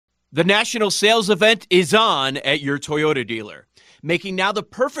The national sales event is on at your Toyota dealer, making now the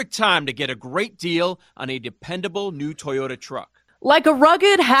perfect time to get a great deal on a dependable new Toyota truck. Like a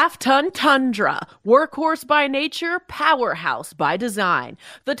rugged half-ton Tundra, workhorse by nature, powerhouse by design.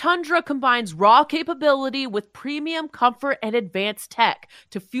 The Tundra combines raw capability with premium comfort and advanced tech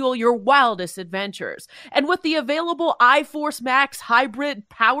to fuel your wildest adventures. And with the available iForce Max hybrid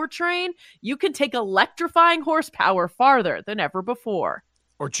powertrain, you can take electrifying horsepower farther than ever before.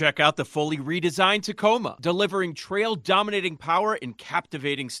 Or check out the fully redesigned Tacoma, delivering trail-dominating power in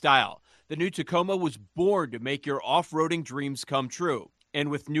captivating style. The new Tacoma was born to make your off-roading dreams come true.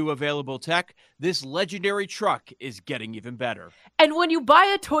 And with new available tech, this legendary truck is getting even better. And when you buy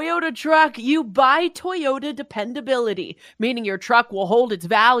a Toyota truck, you buy Toyota dependability, meaning your truck will hold its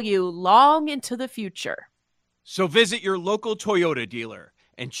value long into the future. So visit your local Toyota dealer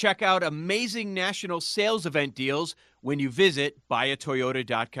and check out amazing national sales event deals when you visit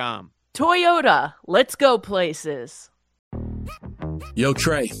buyatoyota.com. Toyota, let's go places. Yo,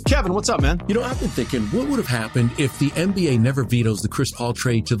 Trey. Kevin, what's up, man? You know, I've been thinking, what would have happened if the NBA never vetoes the Chris Paul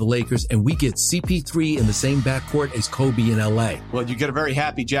trade to the Lakers and we get CP3 in the same backcourt as Kobe in LA? Well, you get a very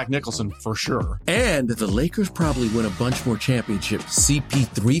happy Jack Nicholson for sure. And the Lakers probably win a bunch more championships.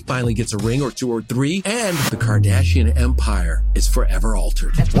 CP3 finally gets a ring or two or three, and the Kardashian empire is forever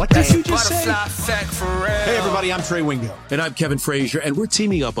altered. What did you just say? Hey, everybody, I'm Trey Wingo. And I'm Kevin Frazier, and we're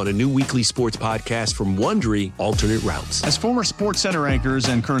teaming up on a new weekly sports podcast from Wondery, Alternate Routes. As former Sports Center anchors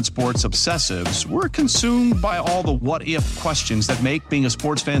and current sports obsessives, we're consumed by all the what-if questions that make being a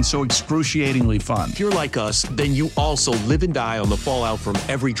sports fan so excruciatingly fun. If you're like us, then you also live and die on the fallout from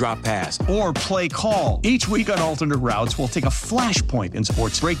every drop pass. Or play call. Each week on Alternate Routes, we'll take a flashpoint in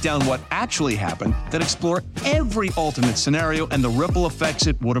sports, break down what actually happened, then explore every alternate scenario and the ripple effects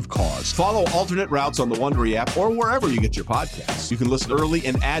it would have caused. Follow Alternate Routes on the Wondery app or wherever you get your podcasts. You can listen early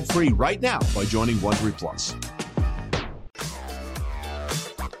and ad-free right now by joining Wondery Plus.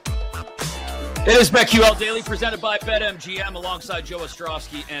 It is BetQL Daily, presented by BetMGM, alongside Joe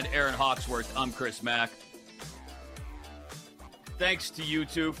Ostrowski and Aaron Hawksworth. I'm Chris Mack. Thanks to you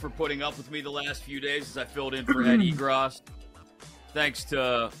two for putting up with me the last few days as I filled in for Ed Egros. Thanks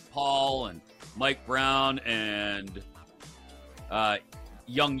to Paul and Mike Brown and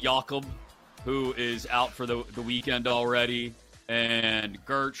young Jakob, who is out for the weekend already, and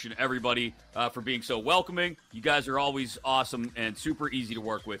Gertch and everybody for being so welcoming. You guys are always awesome and super easy to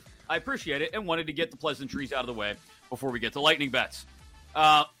work with. I appreciate it and wanted to get the pleasantries out of the way before we get to lightning bets.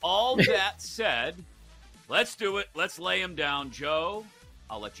 All that said, let's do it. Let's lay him down. Joe,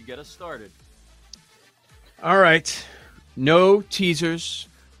 I'll let you get us started. All right. No teasers,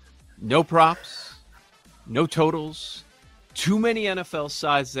 no props, no totals. Too many NFL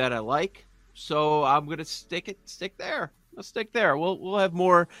sides that I like, so I'm going to stick there. Let's stick there. We'll have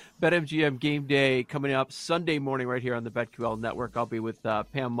more BetMGM Game Day coming up Sunday morning right here on the BetQL Network. I'll be with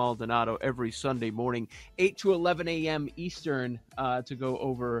Pam Maldonado every Sunday morning, 8 to 11 a.m. Eastern, to go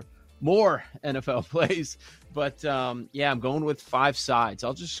over more NFL plays. But, yeah, I'm going with 5 sides.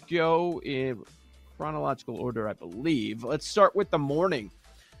 I'll just go in chronological order, I believe. Let's start with the morning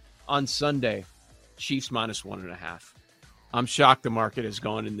on Sunday. Chiefs -1.5. I'm shocked the market has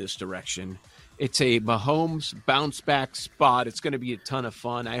gone in this direction. It's a Mahomes bounce-back spot. It's going to be a ton of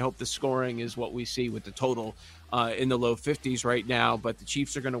fun. I hope the scoring is what we see with the total in the low 50s right now, but the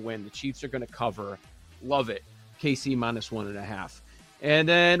Chiefs are going to win. The Chiefs are going to cover. Love it. KC -1.5. And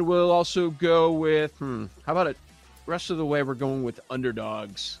then we'll also go with, how about it? Rest of the way, we're going with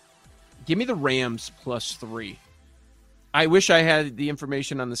underdogs. Give me the Rams +3. I wish I had the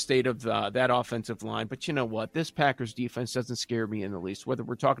information on the state of that offensive line, but you know what? This Packers defense doesn't scare me in the least, whether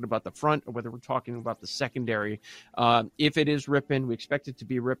we're talking about the front or whether we're talking about the secondary. If it is ripping, we expect it to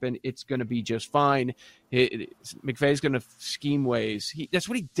be ripping, it's going to be just fine. McVay's going to scheme ways. That's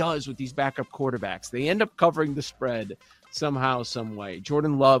what he does with these backup quarterbacks. They end up covering the spread somehow, some way.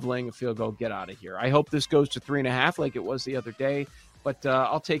 Jordan Love laying a field goal, get out of here. I hope this goes to 3.5 like it was the other day, but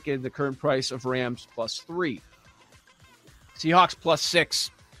I'll take in the current price of Rams +3. Seahawks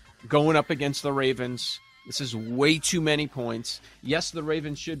 +6 going up against the Ravens. This is way too many points. Yes, the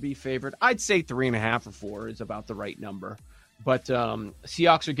Ravens should be favored. I'd say 3.5 or 4 is about the right number. But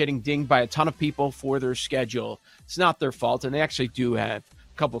Seahawks are getting dinged by a ton of people for their schedule. It's not their fault, and they actually do have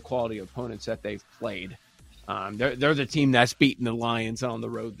a couple of quality opponents that they've played. They're the team that's beaten the Lions on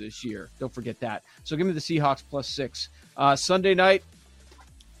the road this year. Don't forget that. So give me the Seahawks +6. Sunday night,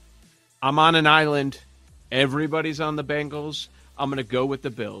 I'm on an island. Everybody's on the Bengals. I'm going to go with the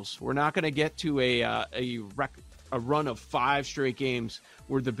Bills. We're not going to get to a run of 5 straight games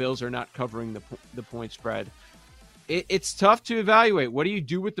where the Bills are not covering the point spread. it's tough to evaluate. What do you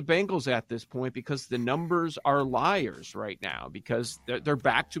do with the Bengals at this point? Because the numbers are liars right now, because they're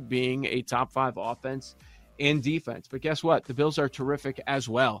back to being a top 5 offense and defense. But guess what? The Bills are terrific as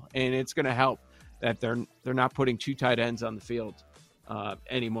well, and it's going to help that they're not putting 2 tight ends on the field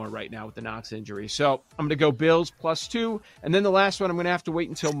anymore right now with the Knox injury. So I'm going to go Bills +2. And then the last one, I'm going to have to wait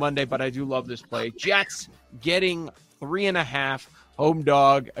until Monday, but I do love this play. Jets getting 3.5, home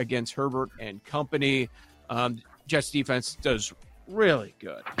dog against Herbert and company. Jets defense does really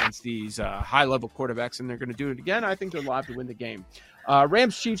good against these high-level quarterbacks, and they're going to do it again. I think they're live to win the game.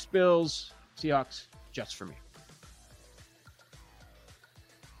 Rams, Chiefs, Bills, Seahawks, Jets for me.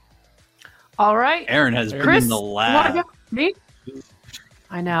 All right. Aaron has been Chris, in the lab. Me?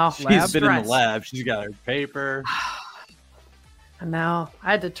 I know. She's been in the lab. She's got her paper. I know.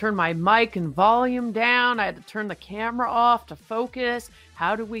 I had to turn my mic and volume down. I had to turn the camera off to focus.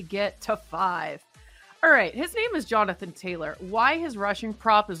 How do we get to 5? All right. His name is Jonathan Taylor. Why his rushing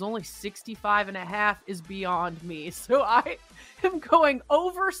prop is only 65.5 is beyond me. So I am going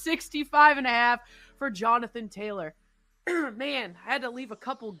over 65.5 for Jonathan Taylor. Man, I had to leave a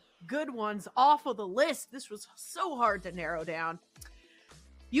couple good ones off of the list. This was so hard to narrow down.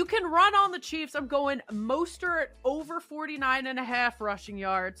 You can run on the Chiefs. I'm going Mostert over 49.5 rushing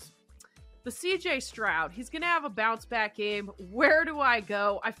yards. The CJ Stroud, he's going to have a bounce back game. Where do I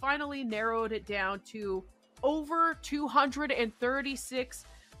go? I finally narrowed it down to over 236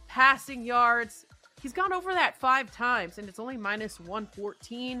 passing yards. He's gone over that 5 times, and it's only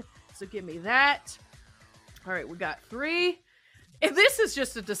 -114. So give me that. All right, we got 3. And this is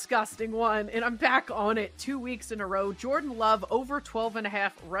just a disgusting one, and I'm back on it 2 weeks in a row. Jordan Love over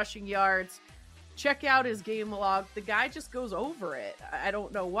 12.5 rushing yards. Check out his game log. The guy just goes over it. I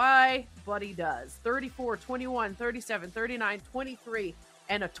don't know why, but he does. 34, 21, 37, 39, 23,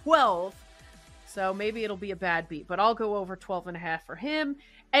 and a 12. So maybe it'll be a bad beat, but I'll go over 12.5 for him.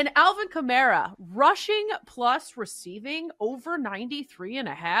 And Alvin Kamara, rushing plus receiving over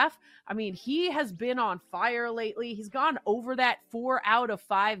 93.5. I mean, he has been on fire lately. He's gone over that 4 out of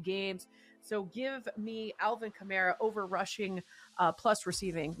 5 games. So give me Alvin Kamara over rushing plus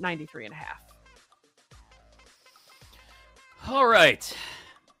receiving 93.5. All right.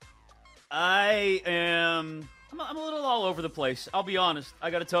 I'm a little all over the place. I'll be honest.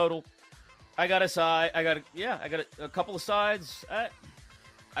 I got a total. I got a side. I got a couple of sides.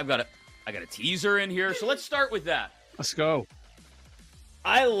 I got a teaser in here. So let's start with that. Let's go.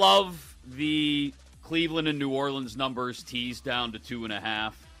 I love the Cleveland and New Orleans numbers teased down to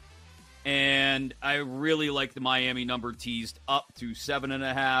 2.5. And I really like the Miami number teased up to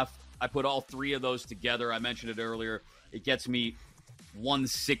 7.5. I put all 3 of those together. I mentioned it earlier. It gets me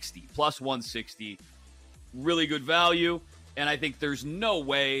 160, plus 160. Really good value. And I think there's no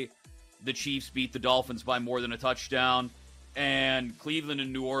way the Chiefs beat the Dolphins by more than a touchdown. And Cleveland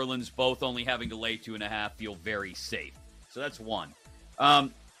and New Orleans both only having to lay 2.5 feel very safe. So that's one. I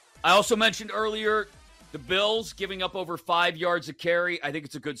also mentioned earlier the Bills giving up over 5 yards a carry. I think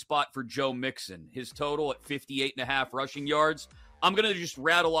it's a good spot for Joe Mixon. His total at 58.5 rushing yards. I'm going to just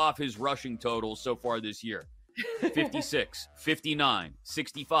rattle off his rushing totals so far this year. 56, 59,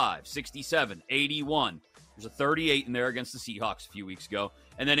 65, 67, 81. There's a 38 in there against the Seahawks a few weeks ago.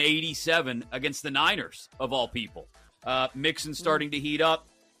 And then 87 against the Niners, of all people. Mixon starting to heat up.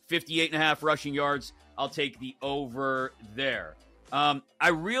 58.5 rushing yards. I'll take the over there. I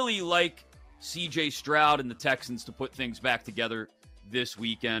really like CJ Stroud and the Texans to put things back together this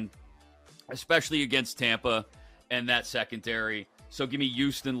weekend, especially against Tampa and that secondary. So give me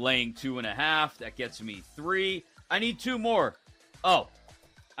Houston laying 2.5. That gets me 3. I need 2 more. Oh,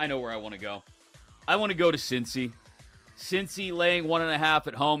 I know where I want to go. I want to go to Cincy. Cincy laying 1.5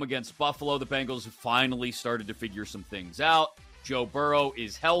 at home against Buffalo. The Bengals have finally started to figure some things out. Joe Burrow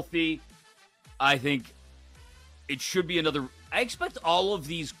is healthy. I think it should be another. I expect all of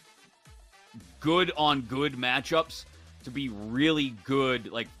these good-on-good matchups to be really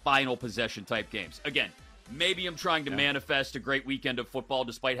good, like final possession type games. Again, maybe I'm trying to manifest a great weekend of football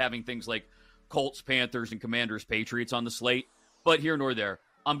despite having things like Colts, Panthers, and Commanders, Patriots on the slate. But here nor there,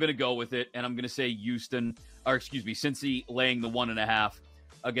 I'm going to go with it, and I'm going to say Cincy laying the 1.5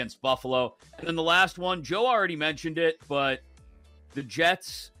 against Buffalo. And then the last one, Joe already mentioned it, but the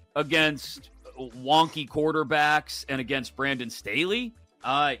Jets against wonky quarterbacks and against Brandon Staley.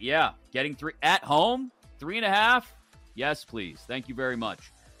 Getting 3 at home, 3.5. Yes, please. Thank you very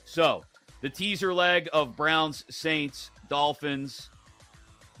much. So the teaser leg of Browns, Saints, Dolphins,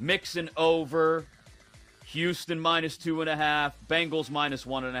 Mixon over, Houston -2.5, Bengals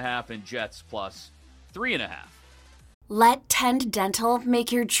 -1.5, and Jets +3.5. Let Tend Dental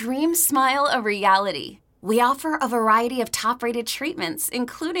make your dream smile a reality. We offer a variety of top-rated treatments,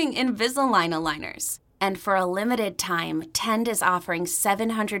 including Invisalign aligners. And for a limited time, Tend is offering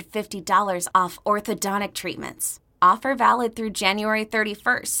 $750 off orthodontic treatments. Offer valid through January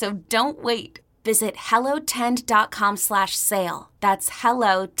 31st, so don't wait. Visit hellotend.com/sale. That's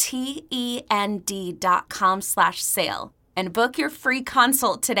hellotend.com/sale. And book your free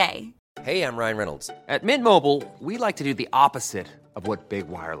consult today. Hey, I'm Ryan Reynolds. At Mint Mobile, we like to do the opposite of what Big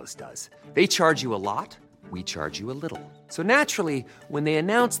Wireless does. They charge you a lot, we charge you a little. So naturally, when they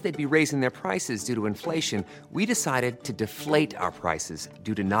announced they'd be raising their prices due to inflation, we decided to deflate our prices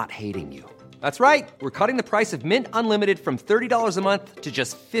due to not hating you. That's right. We're cutting the price of Mint Unlimited from $30 a month to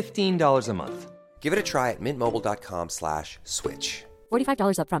just $15 a month. Give it a try at mintmobile.com/switch.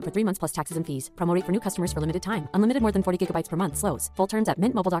 $45 up front for 3 months plus taxes and fees. Promo rate for new customers for limited time. Unlimited more than 40 gigabytes per month. Slows full terms at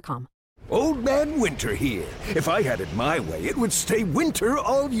mintmobile.com. Old Man Winter here. If I had it my way, it would stay winter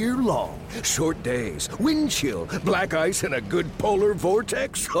all year long. Short days, wind chill, black ice, and a good polar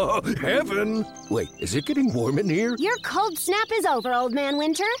vortex. Oh, heaven. Wait, is it getting warm in here? Your cold snap is over, Old Man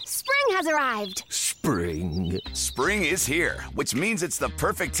Winter. Spring has arrived. Spring. Spring is here, which means it's the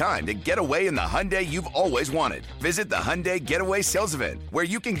perfect time to get away in the Hyundai you've always wanted. Visit the Hyundai Getaway Sales Event, where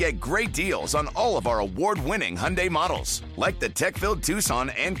you can get great deals on all of our award-winning Hyundai models, like the tech-filled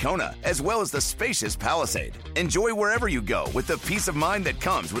Tucson and Kona, as well as the spacious Palisade. Enjoy wherever you go with the peace of mind that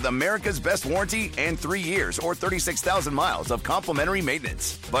comes with America's best warranty and 3 years or 36,000 miles of complimentary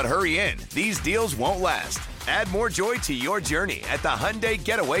maintenance. But hurry in, these deals won't last. Add more joy to your journey at the Hyundai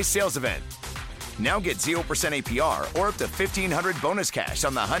Getaway Sales Event. Now get 0% APR or up to $1,500 bonus cash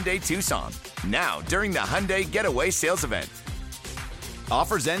on the Hyundai Tucson. Now, during the Hyundai Getaway Sales Event.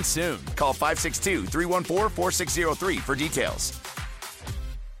 Offers end soon. Call 562-314-4603 for details.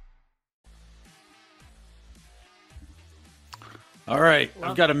 All right,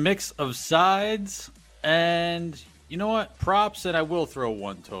 I've got a mix of sides, and you know what? Props, and I will throw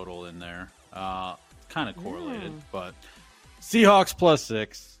one total in there. Kind of correlated, but Seahawks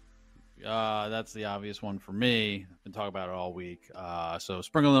 +6. That's the obvious one for me. I've been talking about it all week. So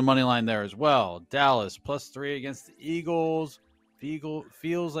sprinkle the money line there as well. Dallas +3 against the Eagles.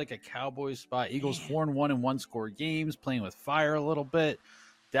 Feels like a Cowboys spot. Eagles 4-1 in one-score games, playing with fire a little bit.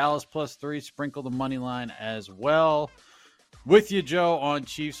 Dallas +3. Sprinkle the money line as well. With you, Joe, on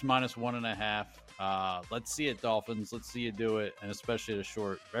Chiefs -1.5. Let's see it, Dolphins. Let's see you do it, and especially at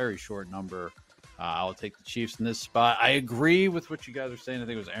a very short number. I'll take the Chiefs in this spot. I agree with what you guys are saying. I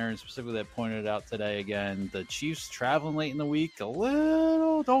think it was Aaron specifically that pointed it out today again. The Chiefs traveling late in the week, a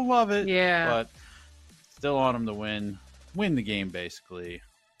little, don't love it. Yeah. But still on them to win the game basically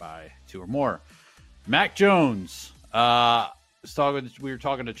by 2 or more. Mac Jones. We were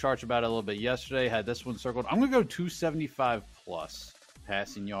talking to Charch about it a little bit yesterday. Had this one circled. I'm going to go 275 plus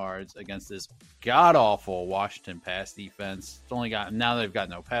passing yards against this god-awful Washington pass defense. It's only got, now they've got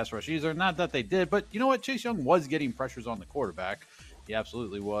no pass rush either. Not that they did, but you know what? Chase Young was getting pressures on the quarterback. He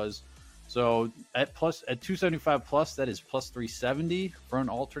absolutely was. So at 275 plus, that is plus 370 for an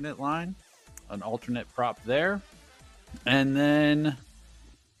alternate line, an alternate prop there. And then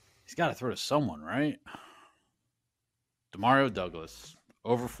he's got to throw to someone, right? Demario Douglas,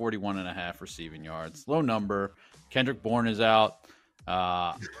 over 41.5 receiving yards. Low number. Kendrick Bourne is out.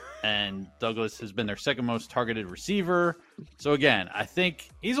 And Douglas has been their second most targeted receiver. So again, I think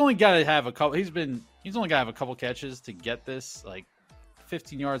he's only got to have a couple. He's only got to have a couple catches to get this, like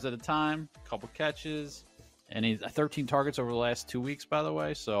 15 yards at a time, couple catches, and he's 13 targets over the last 2 weeks, by the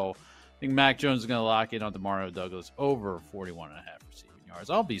way. So I think Mac Jones is going to lock in on Demario Douglas over 41.5 receiving yards.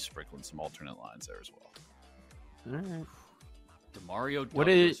 I'll be sprinkling some alternate lines there as well. All right. Demario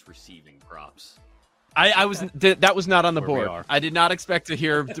Douglas receiving props. That was not on the Where board. I did not expect to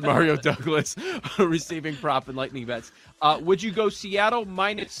hear Demario Douglas receiving prop in Lightning Bets. Would you go Seattle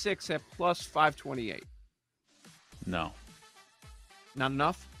 -6 at plus 528? No. Not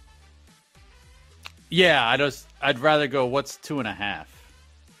enough? Yeah, I'd rather go what's 2.5?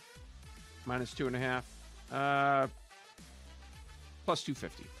 -2.5. Plus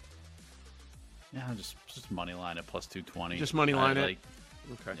 250. Yeah, just money line at plus 220. Just money line it?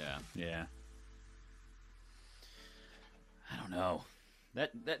 Okay. Yeah. I don't know.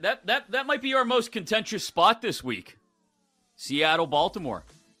 That might be our most contentious spot this week. Seattle, Baltimore.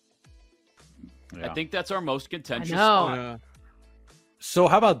 Yeah. I think that's our most contentious know. spot. Yeah. So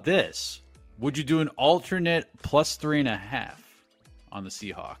how about this? Would you do an alternate plus 3.5 on the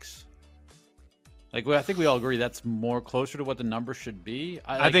Seahawks? Like, I think we all agree that's more closer to what the number should be.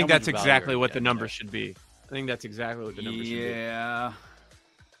 I think that's exactly what the number should be. I think that's exactly what the number should be. Yeah.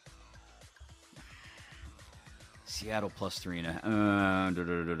 Seattle plus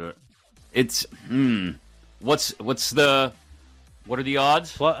 3.5. It's What are the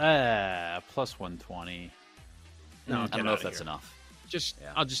odds? Plus 120. No, I don't know if that's enough.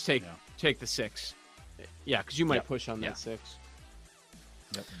 I'll just take the 6. Yeah, because you might push on that 6.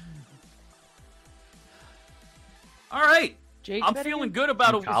 Yep. All right. Jake, I'm feeling good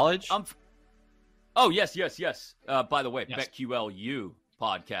about college. Oh, yes. By the way, BetQLU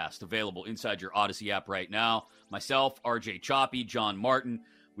podcast available inside your Odyssey app right now. Myself, RJ Choppy, John Martin.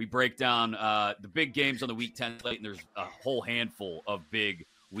 We break down the big games on the Week 10 slate, and there's a whole handful of big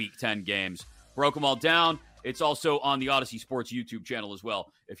Week 10 games. Broke them all down. It's also on the Odyssey Sports YouTube channel as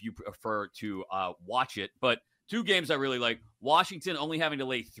well, if you prefer to watch it. But 2 games I really like. Washington only having to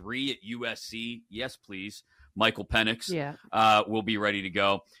lay 3 at USC. Yes, please. Michael Penix will be ready to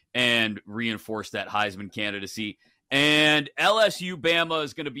go and reinforce that Heisman candidacy. And LSU Bama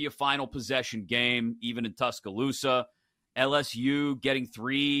is going to be a final possession game, even in Tuscaloosa. LSU getting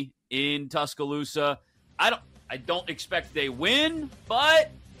 3 in Tuscaloosa. I don't expect they win,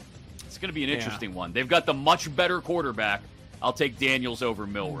 but it's going to be an interesting one. They've got the much better quarterback. I'll take Daniels over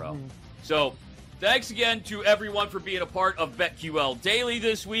Milroe. So thanks again to everyone for being a part of BetQL Daily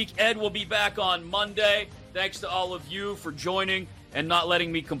this week. Ed will be back on Monday. Thanks to all of you for joining and not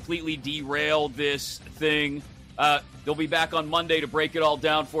letting me completely derail this thing. They'll be back on Monday to break it all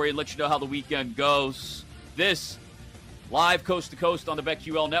down for you and let you know how the weekend goes. This live coast to coast on the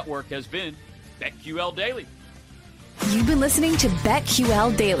BetQL network has been BetQL Daily. You've been listening to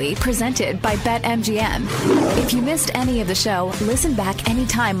BetQL Daily, presented by BetMGM. If you missed any of the show, listen back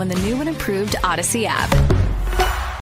anytime on the new and improved Odyssey app.